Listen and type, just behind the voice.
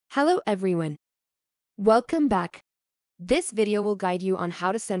Hello everyone. Welcome back. This video will guide you on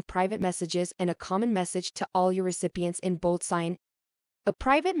how to send private messages and a common message to all your recipients in BoldSign. A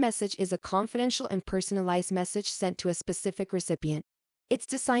private message is a confidential and personalized message sent to a specific recipient. It's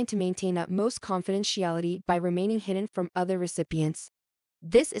designed to maintain utmost confidentiality by remaining hidden from other recipients.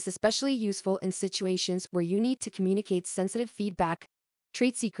 This is especially useful in situations where you need to communicate sensitive feedback,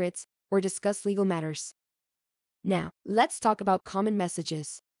 trade secrets, or discuss legal matters. Now, let's talk about common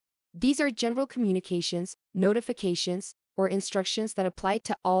messages. These are general communications, notifications, or instructions that apply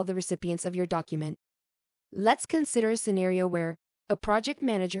to all the recipients of your document. Let's consider a scenario where a project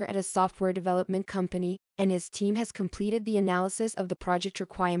manager at a software development company and his team has completed the analysis of the project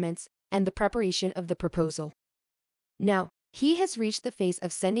requirements and the preparation of the proposal. Now, he has reached the phase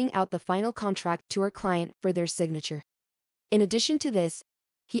of sending out the final contract to our client for their signature. In addition to this,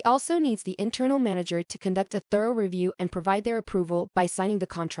 he also needs the internal manager to conduct a thorough review and provide their approval by signing the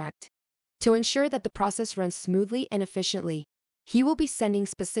contract. To ensure that the process runs smoothly and efficiently, he will be sending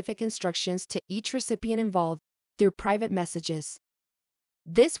specific instructions to each recipient involved through private messages.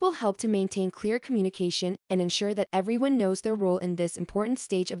 This will help to maintain clear communication and ensure that everyone knows their role in this important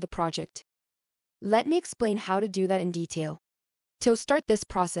stage of the project. Let me explain how to do that in detail. To start this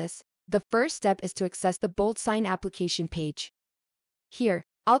process, the first step is to access the BoldSign application page. Here,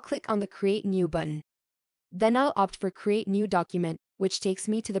 I'll click on the Create New button. Then I'll opt for Create New Document, which takes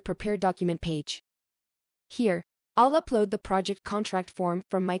me to the Prepare Document page. Here, I'll upload the project contract form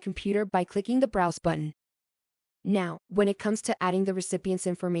from my computer by clicking the Browse button. Now, when it comes to adding the recipient's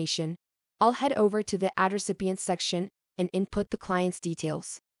information, I'll head over to the Add Recipient section and input the client's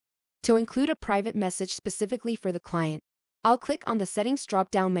details. To include a private message specifically for the client, I'll click on the Settings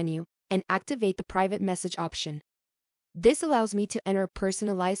drop-down menu and activate the Private Message option. This allows me to enter a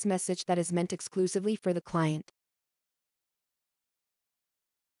personalized message that is meant exclusively for the client.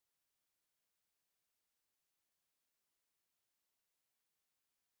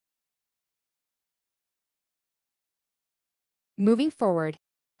 Moving forward,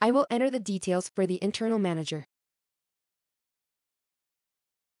 I will enter the details for the internal manager.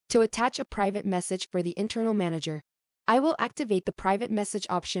 To attach a private message for the internal manager, I will activate the Private Message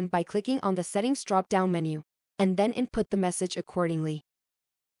option by clicking on the Settings drop-down menu, and then input the message accordingly.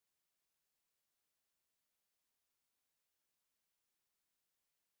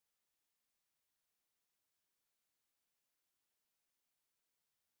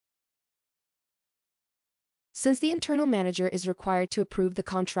 Since the internal manager is required to approve the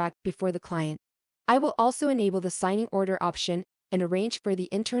contract before the client, I will also enable the signing order option and arrange for the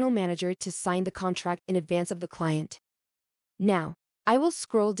internal manager to sign the contract in advance of the client. Now, I will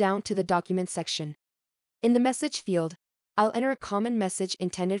scroll down to the Document section. In the Message field, I'll enter a common message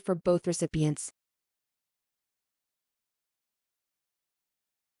intended for both recipients.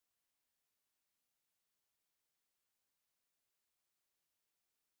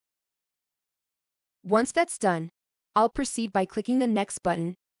 Once that's done, I'll proceed by clicking the Next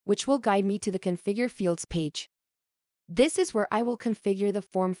button, which will guide me to the Configure Fields page. This is where I will configure the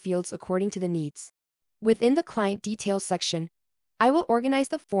form fields according to the needs. Within the Client Details section, I will organize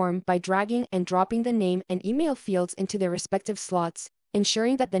the form by dragging and dropping the name and email fields into their respective slots,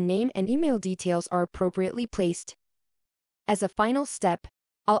 ensuring that the name and email details are appropriately placed. As a final step,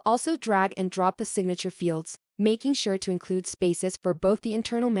 I'll also drag and drop the signature fields, making sure to include spaces for both the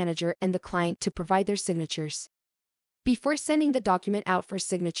internal manager and the client to provide their signatures. Before sending the document out for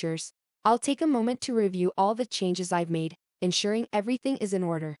signatures, I'll take a moment to review all the changes I've made, ensuring everything is in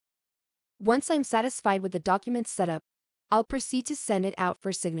order. Once I'm satisfied with the document setup, I'll proceed to send it out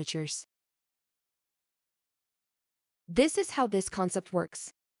for signatures. This is how this concept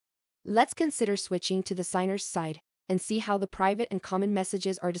works. Let's consider switching to the signer's side and see how the private and common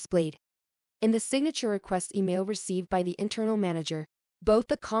messages are displayed. In the signature request email received by the internal manager, both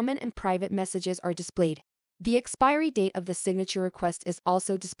the common and private messages are displayed. The expiry date of the signature request is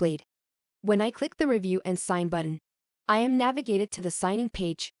also displayed. When I click the Review and Sign button, I am navigated to the signing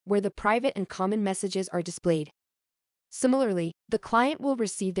page where the private and common messages are displayed. Similarly, the client will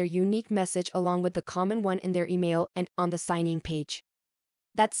receive their unique message along with the common one in their email and on the signing page.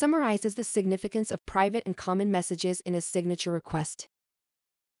 That summarizes the significance of private and common messages in a signature request.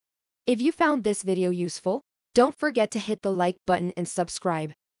 If you found this video useful, don't forget to hit the like button and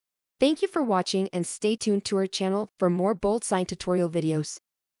subscribe. Thank you for watching and stay tuned to our channel for more BoldSign tutorial videos.